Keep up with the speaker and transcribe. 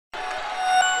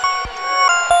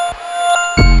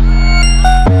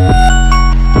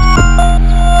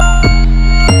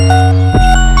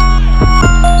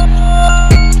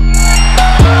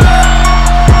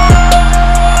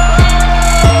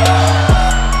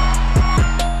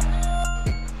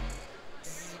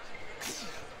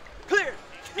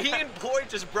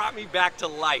back to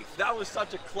life. That was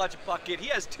such a clutch bucket. He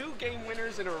has 2 game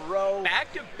winners in a row.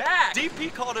 Back to back.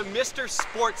 DP called him Mr.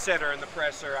 Sports Center in the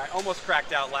presser. I almost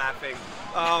cracked out laughing.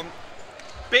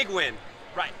 Big win.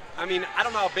 Right. I mean, I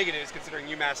don't know how big it is considering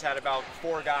UMass had about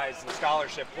 4 guys in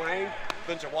scholarship playing, a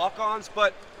bunch of walk-ons,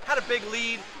 but had a big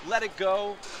lead, let it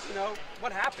go. You know,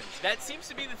 what happens? That seems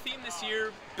to be the theme this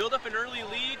year. Build up an early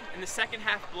lead, in the second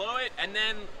half blow it, and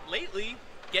then lately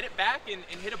get it back and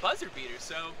hit a buzzer beater.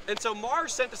 So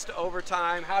Mars sent us to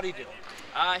overtime. How'd he do?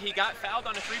 He got fouled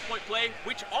on a 3-point play,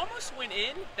 which almost went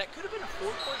in. That could have been a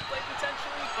 4-point play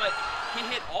potentially, but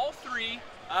he hit all 3.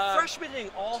 Freshman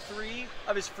hitting all 3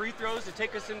 of his free throws to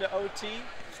take us into OT.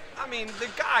 I mean, the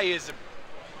guy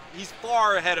he's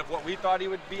far ahead of what we thought he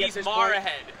would be at this point. He's far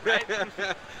ahead,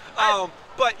 right?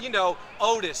 But, you know,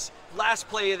 Otis, last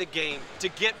play of the game, to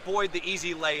get Boyd the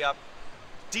easy layup.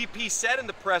 DP said in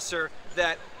the presser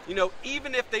that, you know,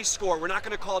 even if they score, we're not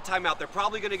going to call a timeout. They're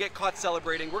probably going to get caught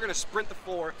celebrating. We're going to sprint the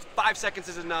floor. 5 seconds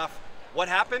is enough. What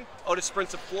happened? Otis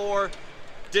sprints the floor,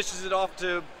 dishes it off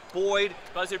to Boyd.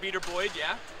 Buzzer beater Boyd,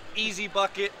 yeah. Easy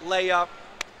bucket, layup.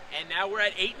 And now we're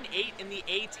at 8-8 in the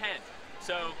A10.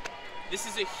 So this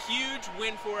is a huge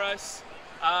win for us.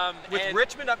 With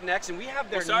Richmond up next, and we have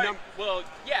their Well,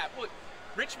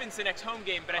 Richmond's the next home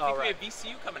game, but I think we have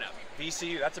VCU coming up.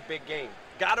 VCU, that's a big game.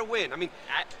 Gotta win. I mean,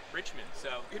 at Richmond. So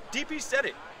DP said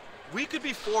it. We could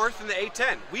be 4th in the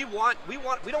A10. We don't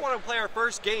want to play our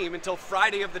first game until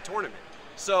Friday of the tournament.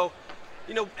 So,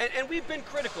 you know, and we've been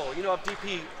critical, you know, of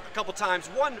DP a couple times.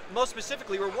 One, most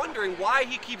specifically, we're wondering why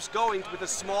he keeps going with a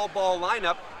small ball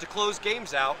lineup to close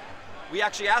games out. We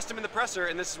actually asked him in the presser,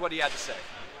 and this is what he had to say.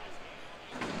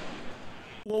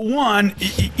 Well, one,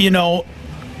 you know,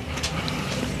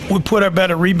 we put our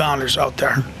better rebounders out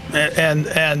there,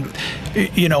 and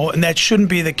you know, and that shouldn't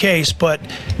be the case, but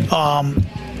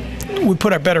we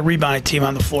put our better rebounding team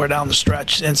on the floor down the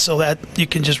stretch, and so that you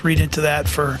can just read into that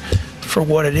for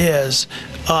what it is.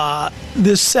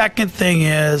 The second thing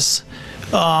is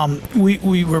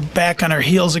we were back on our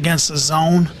heels against the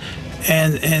zone,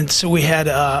 and so we had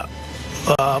a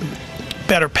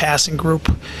better passing group,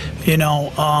 you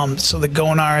know, so the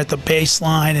Gonar at the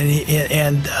baseline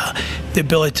and the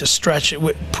ability to stretch it,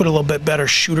 put a little bit better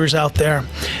shooters out there,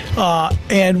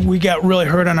 and we got really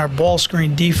hurt on our ball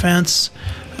screen defense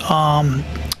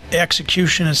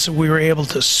execution, and so we were able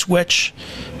to switch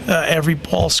every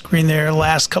ball screen there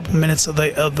last couple minutes of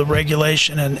the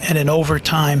regulation and in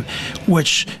overtime,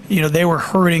 which, you know, they were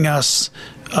hurting us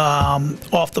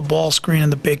off the ball screen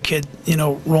and the big kid, you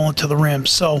know, rolling to the rim.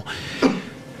 So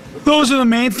those are the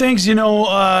main things, you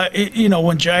know. You know,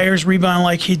 when Jair's rebound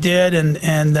like he did, and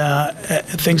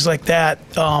things like that.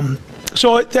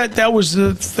 So that was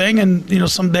the thing, and you know,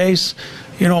 some days,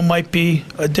 you know, it might be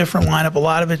a different lineup. A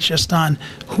lot of it's just on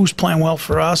who's playing well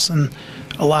for us, and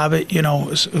a lot of it, you know,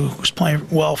 is who's playing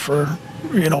well for,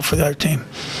 you know, for the other team.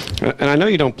 And I know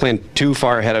you don't plan too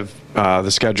far ahead of the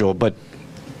schedule, but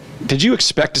did you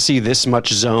expect to see this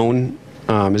much zone?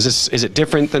 Is it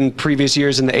different than previous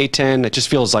years in the A10? It just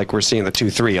feels like we're seeing the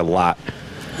 2-3 a lot.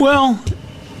 Well,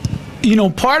 you know,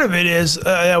 part of it is,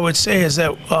 I would say, is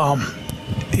that,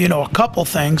 you know, a couple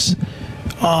things.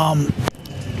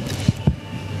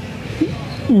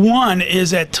 One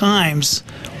is at times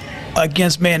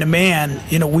against man-to-man,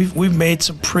 you know, we've made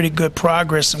some pretty good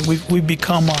progress, and we've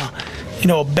become you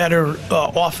know, a better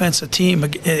offensive team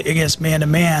against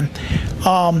man-to-man.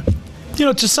 You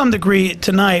know, to some degree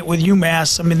tonight with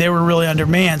UMass, I mean, they were really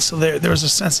undermanned, so there was a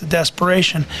sense of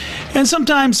desperation. And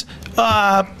sometimes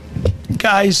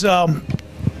guys, you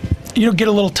know, get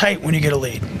a little tight when you get a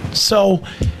lead. So,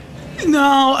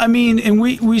 no, I mean, and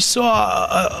we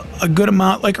saw a good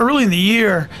amount, like early in the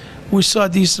year, we saw a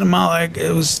decent amount, like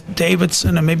it was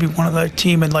Davidson and maybe one of the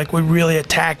team, and like we really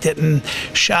attacked it and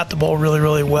shot the ball really,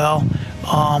 really well.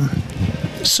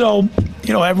 So,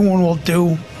 you know, everyone will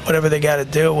do whatever they got to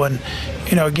do, and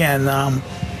you know, again,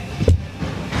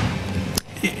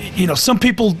 you know, some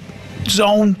people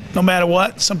zone no matter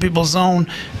what. Some people zone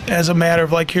as a matter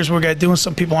of like, here's what we got to do, and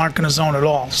some people aren't going to zone at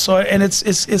all. So, and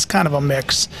it's kind of a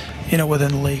mix, you know,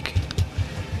 within the league.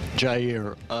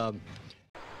 Jair.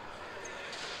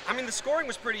 I mean, the scoring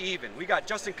was pretty even. We got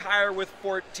Justin Kyer with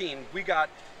 14. We got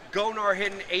Gonar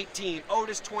hitting 18,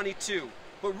 Otis 22.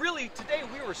 But really, today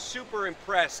we were super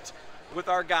impressed with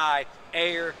our guy,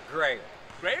 Ayer Grayer.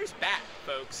 Grayer's back,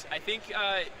 folks. I think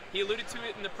he alluded to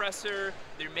it in the presser.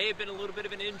 There may have been a little bit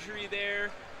of an injury there,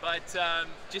 but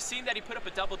just seeing that he put up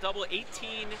a double-double,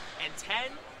 18 and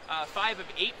 10, 5 of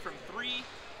 8 from 3.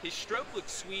 His stroke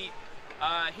looks sweet.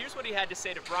 Here's what he had to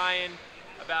say to Brian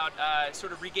about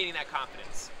sort of regaining that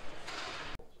confidence.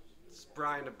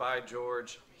 Brian to by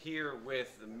George. here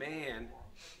with the man,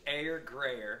 Ayer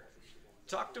Grayer.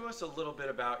 Talk to us a little bit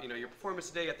about, your performance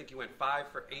today. I think you went 5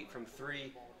 for 8 from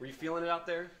 3. Were you feeling it out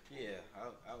there? Yeah,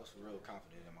 I was real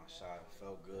confident in my shot.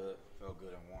 Felt good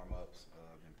in warm-ups.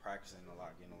 Been practicing a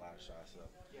lot, getting a lot of shots up.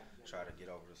 Try to get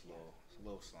over this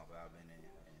little slump I've been in,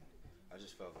 and I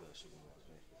just felt good shooting the ball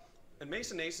today. And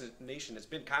Mason Nation has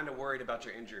been kind of worried about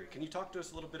your injury. Can you talk to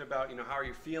us a little bit about, how are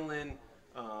you feeling?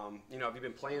 Have you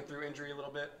been playing through injury a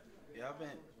little bit? Yeah, I've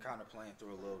been kind of playing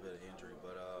through a little bit of injury,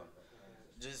 but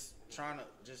just trying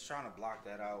to block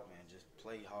that out, man. Just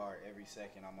play hard every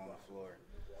second I'm on the floor.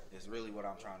 It's really what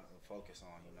I'm trying to focus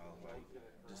on, like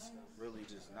just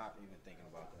not even thinking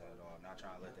about that at all. Not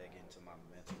trying to let that get into my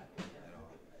mental at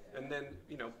all. And then,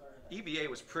 EVA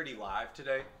was pretty live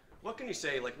today. What can you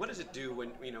say? Like, what does it do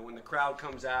when when the crowd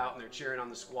comes out and they're cheering on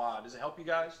the squad? Does it help you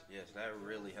guys? Yes, that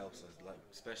really helps us. Like,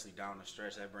 especially down the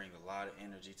stretch, that brings a lot of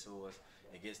energy to us.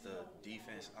 It gets the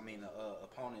defense. The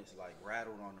opponents like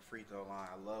rattled on the free throw line.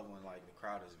 I love when like the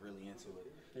crowd is really into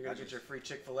it. You're gonna get your free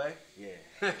Chick-fil-A? Yeah.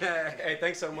 Hey,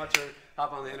 thanks so much for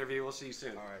hopping on the interview. We'll see you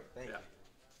soon. All right, thank you.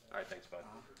 All right, thanks, bud.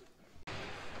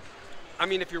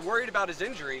 If you're worried about his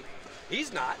injury,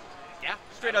 he's not. Yeah.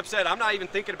 Straight up said, I'm not even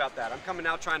thinking about that. I'm coming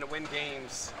out trying to win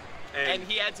games. And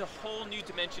he adds a whole new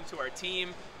dimension to our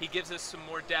team. He gives us some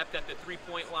more depth at the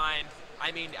three-point line.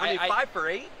 5 for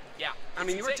 8? Yeah.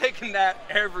 You were taking that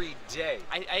every day.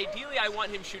 Ideally, I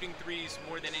want him shooting threes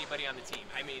more than anybody on the team.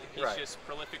 He's Right. just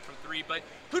prolific from 3. But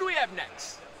who do we have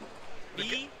next?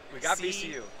 We got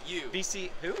VCU.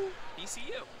 VC who?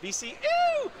 VCU.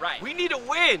 VCU! Right. We need a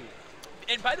win.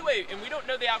 And by the way, and we don't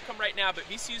know the outcome right now, but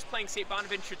VCU's playing St.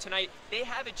 Bonaventure tonight. They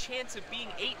have a chance of being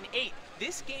 8-8.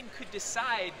 This game could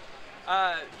decide,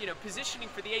 positioning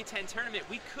for the A10 tournament.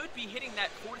 We could be hitting that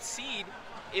 4th seed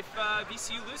if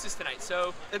VCU loses tonight.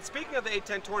 So, and speaking of the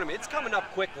A10 tournament, it's coming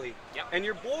up quickly. Yep. And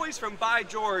your boys from By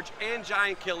George and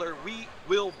Giant Killer, we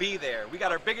will be there. We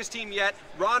got our biggest team yet.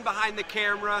 Ron behind the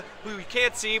camera, who you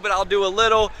can't see, but I'll do a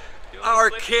little. Our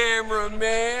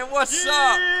cameraman, what's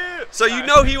up? So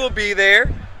he will be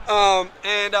there.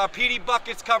 And PD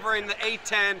Buckets covering the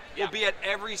A10 will be at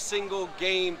every single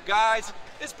game. Guys,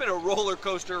 it's been a roller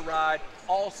coaster ride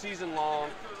all season long.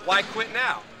 Why quit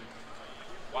now?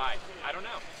 why? I don't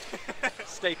know.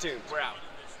 Stay tuned. We're out.